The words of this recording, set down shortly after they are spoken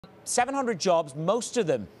700 jobs, most of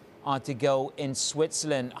them are to go in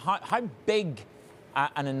Switzerland. How big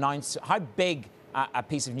how big a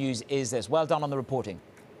piece of news is this? Well done on the reporting.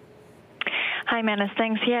 Hi, Manus.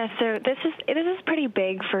 Thanks. Yeah, so this is pretty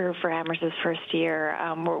big for Hammer's first year.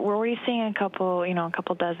 We're already seeing a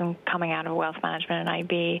couple dozen coming out of wealth management and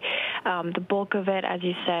IB. The bulk of it, as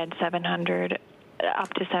you said, 700.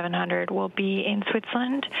 Up to 700 will be in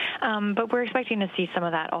Switzerland, but we're expecting to see some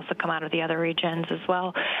of that also come out of the other regions as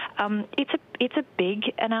well. It's a big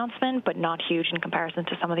announcement, but not huge in comparison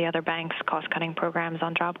to some of the other banks' cost-cutting programs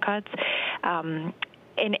on job cuts.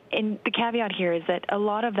 And the caveat here is that a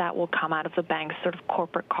lot of that will come out of the bank's sort of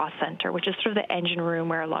corporate cost center, which is sort of the engine room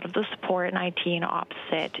where a lot of the support and IT and ops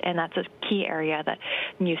sit, and that's a key area that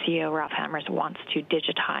new CEO Ralph Hamers wants to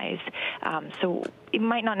digitize. So it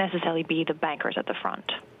might not necessarily be the bankers at the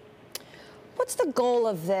front. What's the goal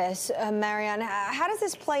of this, Marion? How does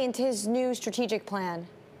this play into his new strategic plan?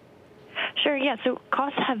 Sure, yeah. So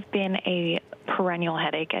costs have been a perennial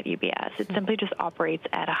headache at UBS. It simply just operates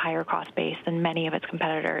at a higher cost base than many of its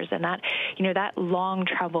competitors. And that, that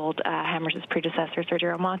long-traveled Hamers' predecessor,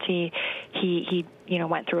 Sergio Monti, he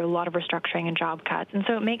went through a lot of restructuring and job cuts. And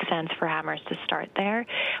so it makes sense for Hamers to start there.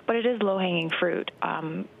 But it is low-hanging fruit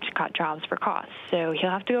to cut jobs for costs. So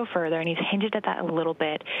he'll have to go further, and he's hinted at that a little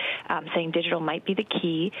bit, saying digital might be the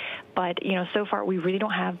key. But, so far we really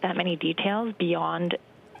don't have that many details beyond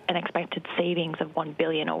an expected savings of $1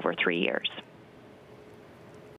 billion over 3 years.